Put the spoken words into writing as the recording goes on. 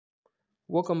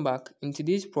Welcome back. In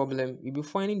today's problem, we'll be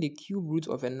finding the cube root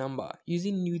of a number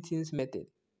using Newton's method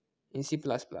in C++.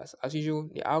 As usual,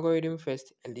 the algorithm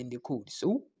first and then the code.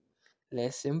 So,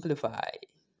 let's simplify.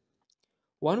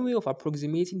 One way of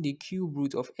approximating the cube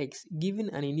root of x given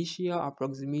an initial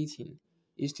approximation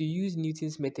is to use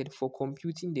Newton's method for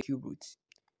computing the cube root.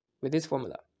 With this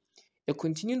formula, a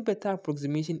continued beta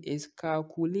approximation is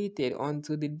calculated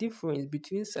until the difference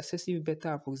between successive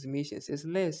beta approximations is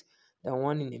less than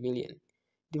 1 in a million.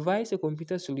 Devise a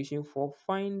computer solution for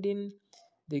finding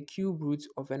the cube root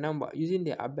of a number using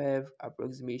the above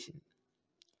approximation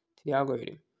to the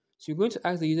algorithm. So you're going to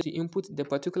ask the user to input the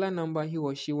particular number he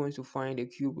or she wants to find the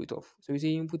cube root of. So we say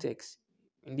input x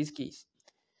in this case.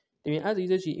 Then we ask the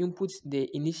user to input the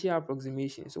initial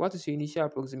approximation. So what is your initial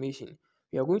approximation?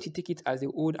 We are going to take it as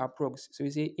the old approx. So we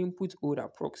say input old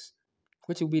approx,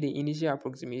 which will be the initial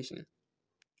approximation.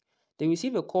 Then we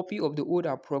receive a copy of the old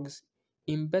approx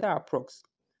in beta approx.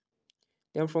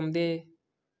 Then from there,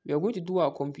 we are going to do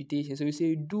our computation. So we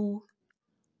say do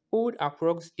old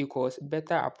approx equals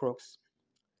beta approx.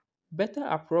 Beta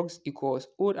approx equals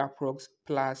old approx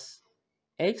plus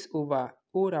x over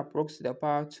old approx to the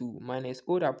power 2 minus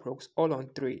old approx all on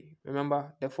 3.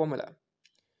 Remember the formula.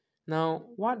 Now,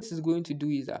 what this is going to do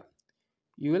is that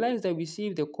you realize that we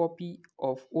saved a copy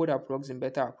of old approx and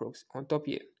beta approx on top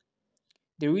here.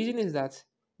 The reason is that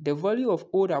the value of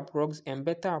old approx and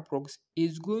beta approx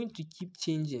is going to keep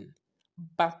changing,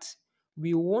 but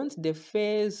we want the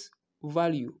first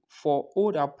value for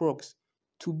old approx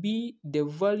to be the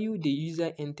value the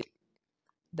user entered.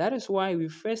 That is why we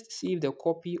first saved a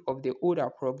copy of the old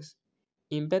approx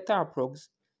in beta approx.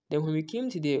 Then when we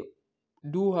came to the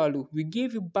do while loop, we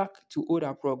gave it back to old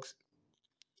approx.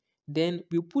 Then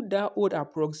we put that old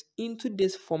approx into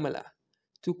this formula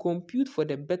to compute for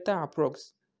the beta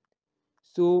approx.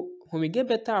 So when we get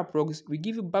beta approx, we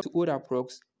give it back to old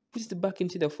approx, put it back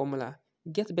into the formula,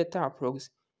 get beta approx,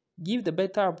 give the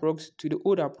beta approx to the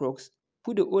old approx,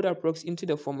 put the old approx into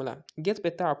the formula, get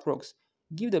beta approx,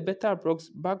 give the beta approx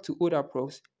back to old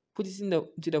approx, put it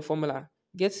into the formula,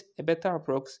 get a beta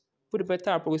approx, put the beta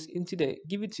approx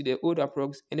give it to the old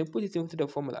approx, and then put it into the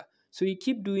formula. So you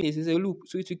keep doing this. It's a loop.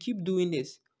 So it will keep doing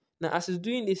this. Now, as it's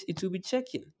doing this, it will be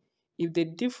checking if the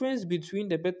difference between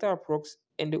the beta approx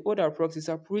and the old approx is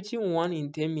approaching 1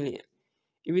 in 10 million.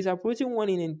 If it's approaching 1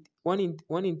 in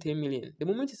 10 million, the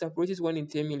moment it approaches 1 in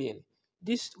 10 million,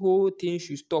 this whole thing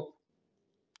should stop.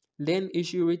 Then it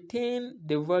should retain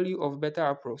the value of beta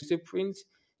approx. So print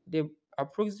the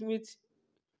approximate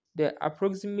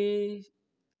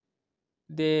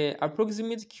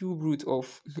cube root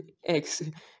of x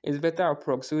is beta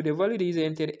approx. So the value the user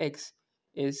entered x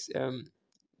is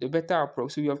the beta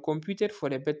approx. So we have computed for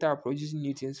the beta approx using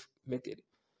Newton's method.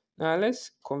 Now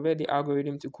let's convert the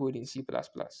algorithm to code in C++.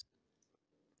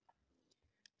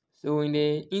 So in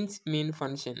the int main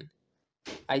function,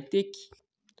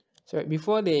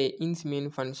 before the int main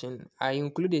function, I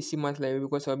include a cmath library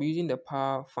because I'll be using the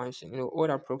power function, old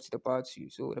approx to the power 2,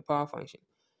 so the power function.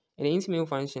 In the int main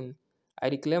function, I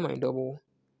declare my double,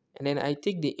 and then I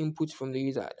take the input from the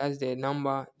user. That's the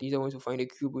number the user wants to find the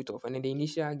cube root of, and then the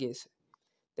initial guess.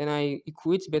 Then I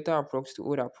equate beta approx to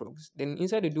old approx. Then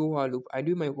inside the do while loop, I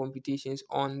do my computations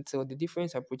until the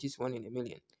difference approaches 1 in a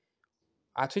million.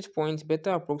 At which point,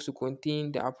 beta approx will contain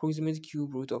the approximate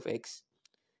cube root of x.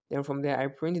 Then from there, I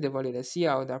print the value. Let's see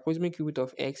how the approximate cube root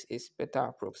of x is beta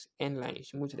approx. End line. You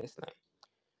should move to this line.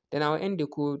 Then I'll end the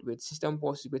code with system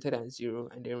pulse is greater than 0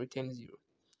 and then return 0.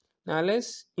 Now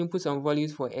let's input some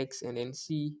values for x and then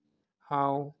see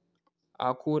how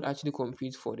our code actually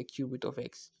computes for the cube root of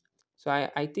x. So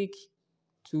I take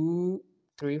 2,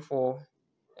 3, 4,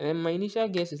 and then my initial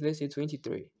guess is, let's say,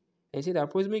 23. And say the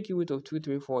approximate cube root of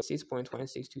 234 is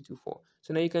 6.16224.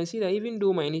 So now you can see that even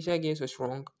though my initial guess was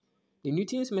wrong, the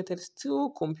Newton's method still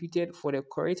computed for the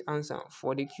correct answer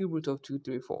for the cube root of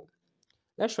 234.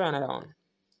 Let's try another one.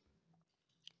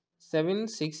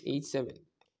 7687.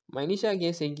 My initial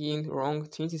guess again wrong,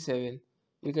 27.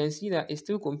 You can see that it's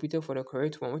still computed for the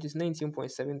correct one, which is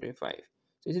 19.735.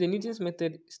 So you see the Newton's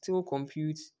method still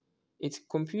computes. It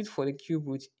computes for the cube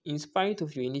root in spite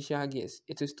of your initial guess.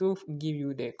 It will still give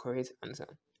you the correct answer.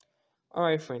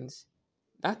 Alright friends,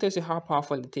 that tells you how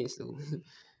powerful it is though.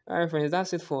 Alright friends,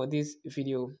 that's it for this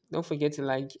video. Don't forget to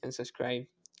like and subscribe.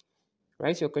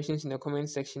 Write your questions in the comment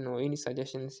section or any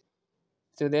suggestions.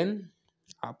 Till then,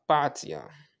 apart, yeah.